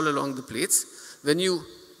lodged all along the plates. When you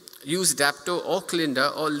use Dapto or Clinda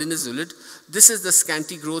or linezolid, this is the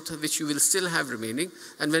scanty growth which you will still have remaining.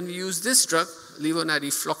 And when we use this drug,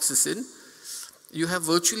 levonadifloxacin, you have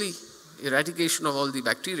virtually eradication of all the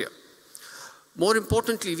bacteria. More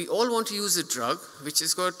importantly, we all want to use a drug which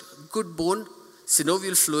has got good bone,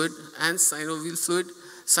 synovial fluid, and synovial fluid,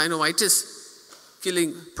 synovitis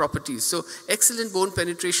killing properties. So excellent bone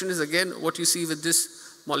penetration is again what you see with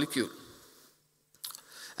this molecule.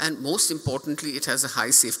 And most importantly, it has a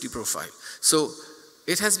high safety profile. So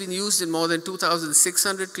it has been used in more than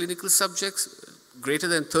 2,600 clinical subjects. Greater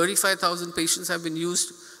than 35,000 patients have been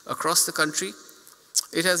used across the country.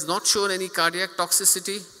 It has not shown any cardiac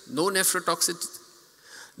toxicity, no nephrotoxicity,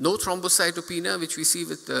 no thrombocytopenia, which we see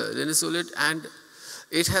with linezolid, and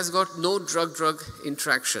it has got no drug-drug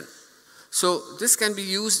interaction. So this can be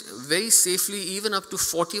used very safely, even up to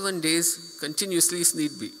 41 days continuously if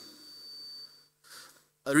need be.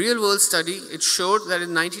 A real-world study, it showed that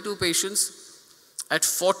in 92 patients, at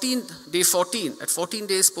 14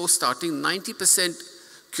 days post-starting, 90%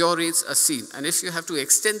 cure rates are seen. And if you have to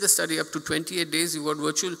extend the study up to 28 days, you've got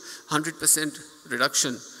virtual 100%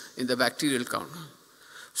 reduction in the bacterial count.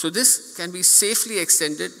 So this can be safely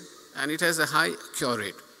extended, and it has a high cure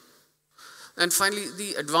rate. And finally,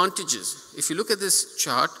 the advantages. If you look at this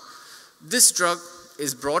chart, this drug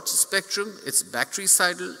is broad spectrum, it's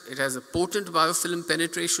bactericidal, it has a potent biofilm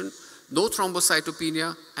penetration, no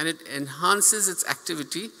thrombocytopenia, and it enhances its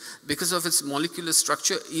activity because of its molecular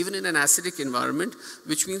structure, even in an acidic environment,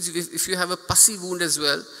 which means if you have a pussy wound as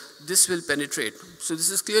well, this will penetrate. So this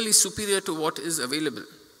is clearly superior to what is available.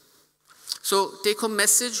 So take-home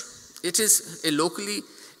message, it is a locally,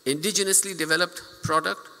 indigenously developed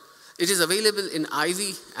product. It is available in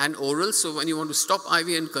IV and oral, so when you want to stop IV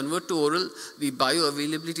and convert to oral, the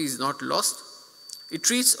bioavailability is not lost. It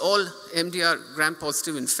treats all MDR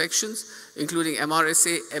gram-positive infections, including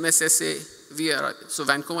MRSA, MSSA, VRI, so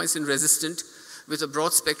vancomycin resistant, with a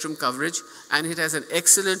broad spectrum coverage, and it has an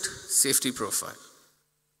excellent safety profile.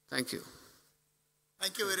 Thank you.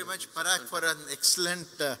 Thank you very much, Parag, for an excellent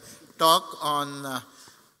talk on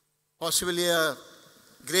possibly a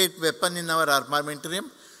great weapon in our armamentarium.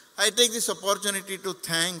 I take this opportunity to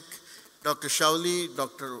thank Dr. Shaoli,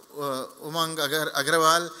 Dr. Umang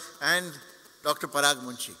Agrawal, and Dr. Parag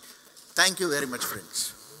Munshi. Thank you very much,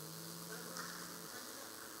 friends.